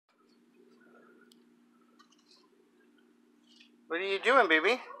What are you doing,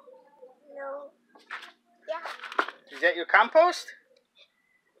 baby? No. Yeah. Is that your compost?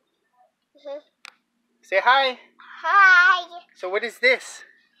 Mm-hmm. Say hi. Hi. So what is this?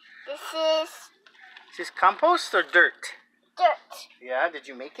 This Is this compost or dirt? dirt. Yeah, did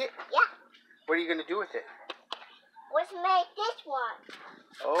you make it? Yeah. What are you going to do with it? Let's make this one.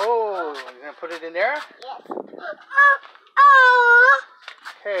 Oh, you're going to put it in there? Yes. Oh.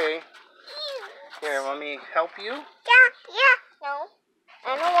 Okay. Here, let me help you. Yeah. No.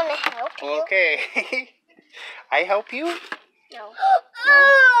 I don't want to help you. Okay. I help you? No. No?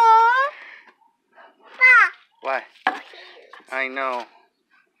 Pa. What? I know.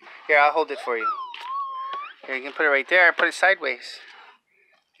 Here, I'll hold it for you. Here, you can put it right there. Put it sideways.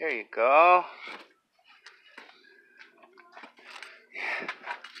 There you go.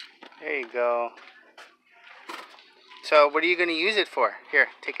 There you go. So, what are you going to use it for? Here,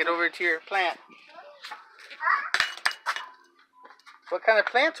 take it over to your plant. What kind of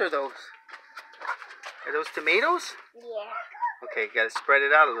plants are those? Are those tomatoes? Yeah. Okay, you got to spread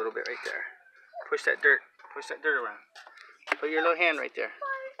it out a little bit right there. Push that dirt around. Put your little hand right there.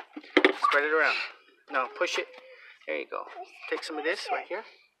 Spread it around. No, push it. There you go. Take some of this right here.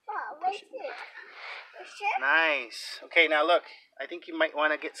 Push it. Nice. Okay, now look. I think you might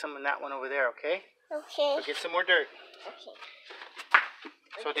want to get some of that one over there, okay? Okay. So get some more dirt.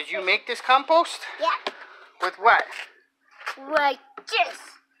 Okay. So did you make this compost? Yeah. With what? Like this.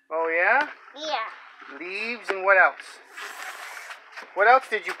 Oh, yeah? Yeah. Leaves and what else? What else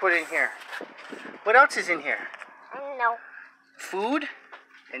did you put in here? What else is in here? I don't know. Food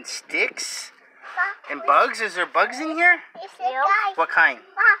and sticks and bugs. Is there bugs in here? Yeah. What kind?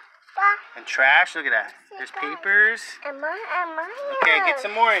 And trash. Look at that. There's papers. Okay, get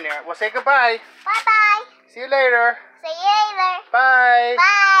some more in there. We'll say goodbye. Bye-bye. See you later. See you later. Bye.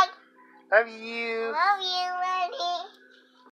 Bye. Love you. Love you.